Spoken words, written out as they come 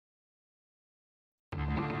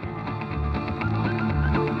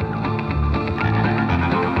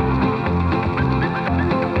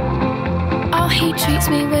He treats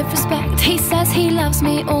me with respect. He says he loves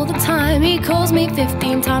me all the time. He calls me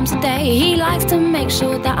 15 times a day. He likes to make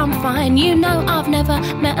sure that I'm fine. You know, I've never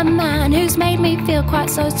met a man who's made me feel quite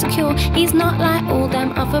so secure. He's not like all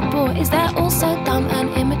them other boys. They're all so dumb and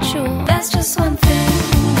immature. There's just one thing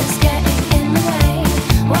that's getting in the way.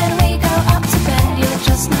 When we go up to bed, you're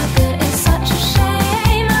just not good. It's such a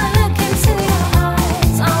shame. I look into your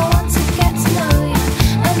eyes. I want to get to know you,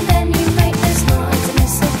 and then you make this noise, and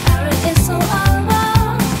it's so apparent it's all over.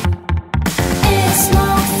 It's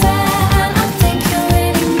not fair, and I think you're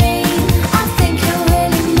really mean. I think you're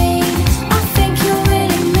really mean. I think you're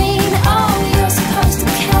really mean. Oh, you're supposed to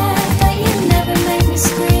care, but you never make me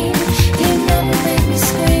scream. You never make me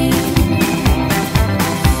scream.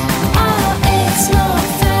 Oh, it's not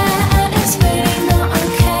fair, and it's really not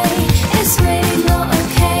okay. It's really not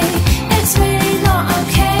okay. It's really not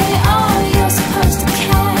okay. Oh, you're supposed to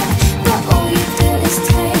care, but all you do is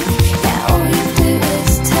take. Yeah, all you do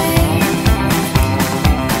is take.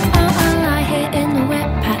 Oh, I lie here in the wet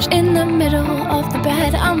patch in the middle of the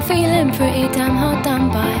bed. I'm feeling pretty damn hard done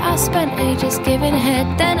by. I spent ages giving head.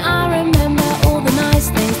 Then I remember all the nice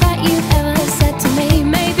things that you've ever said to me.